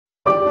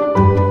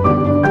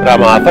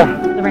I'm Arthur.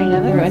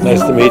 Nice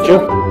to meet you.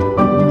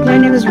 My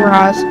name is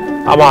Roz.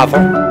 I'm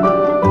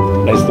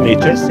Arthur. Nice to meet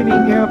you. Nice to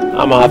meet you.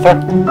 I'm Arthur.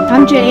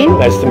 I'm Jane.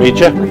 Nice to meet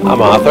you.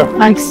 I'm Arthur.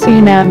 I'm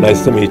Christina.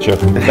 Nice to meet you.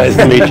 Nice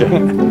to meet you.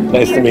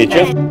 Nice to meet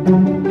you.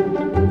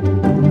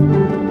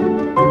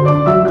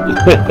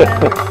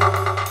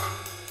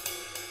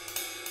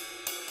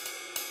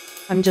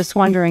 I'm just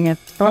wondering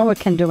if Berwick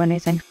can do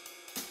anything.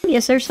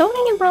 Is there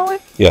zoning in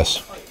Berwick?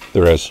 Yes,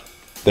 there is.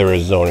 There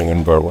is zoning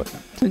in Berwick.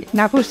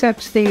 Now who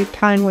sets the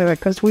time limit?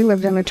 Because we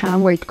lived in a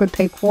town where you could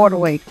pay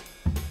quarterly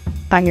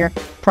on your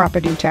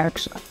property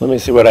tax. Let me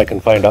see what I can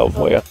find out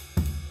for you.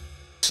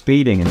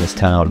 Speeding in this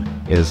town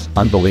is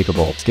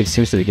unbelievable. It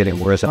seems to be getting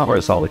worse and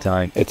worse all the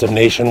time. It's a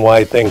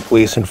nationwide thing,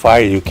 police and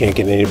fire. You can't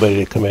get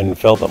anybody to come in and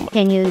fill them.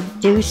 Can you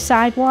do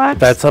sidewalks?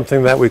 That's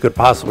something that we could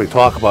possibly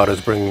talk about, is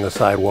bringing the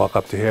sidewalk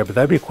up to here, but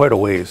that'd be quite a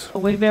ways.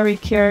 We're very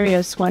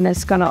curious when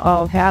it's going to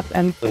all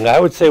happen. And I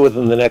would say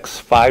within the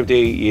next 5 to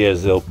 8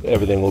 years,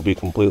 everything will be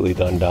completely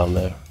done down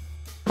there.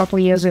 A couple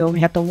of years ago, we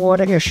had the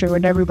water issue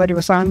and everybody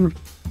was on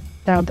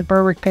down the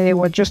Berwick Bay.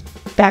 We're just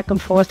back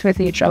and forth with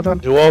each other.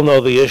 You all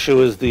know the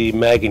issue is the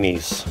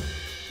manganese.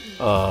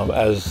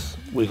 As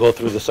we go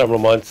through the summer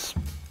months,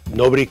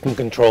 nobody can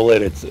control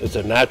it. It's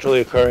a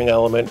naturally occurring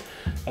element.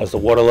 As the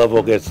water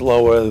level gets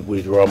lower,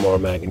 we draw more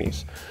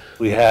manganese.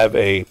 We have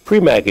a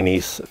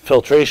pre-manganese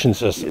filtration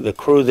system. The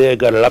crew there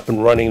got it up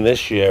and running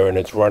this year, and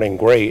it's running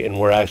great, and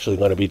we're actually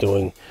going to be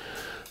doing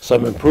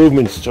some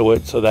improvements to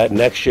it so that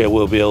next year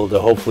we'll be able to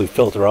hopefully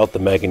filter out the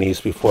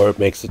manganese before it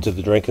makes it to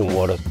the drinking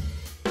water.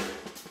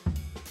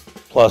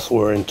 Plus,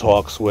 we're in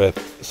talks with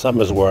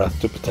Somersworth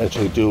to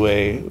potentially do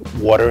a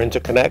water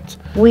interconnect.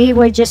 We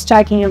were just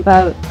talking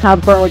about how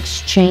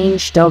Berwick's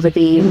changed over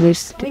the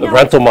years. The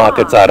rental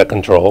market's out of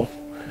control,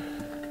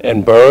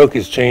 and Berwick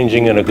is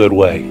changing in a good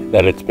way,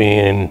 that it's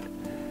being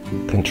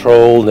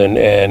controlled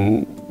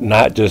and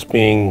not just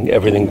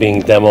everything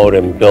being demoed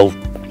and built.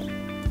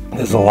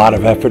 There's a lot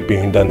of effort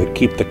being done to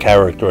keep the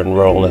character and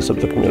ruralness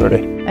of the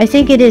community. I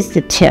think it is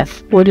the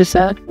TIF. What is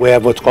that? We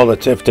have what's called a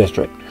TIF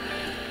district,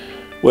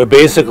 where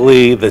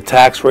basically the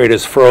tax rate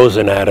is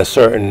frozen at a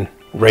certain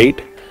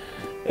rate,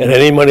 and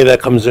any money that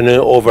comes in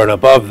over and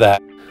above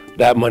that,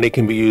 that money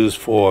can be used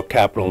for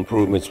capital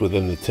improvements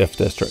within the TIF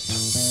district.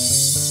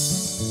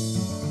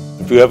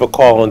 If you ever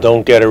call and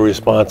don't get a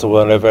response or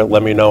whatever,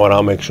 let me know and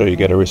I'll make sure you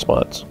get a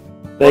response.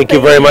 Thank you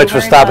very much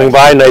for stopping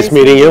by. Nice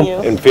meeting you,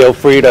 and feel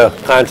free to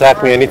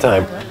contact me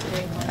anytime.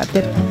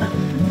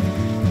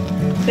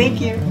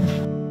 Thank you.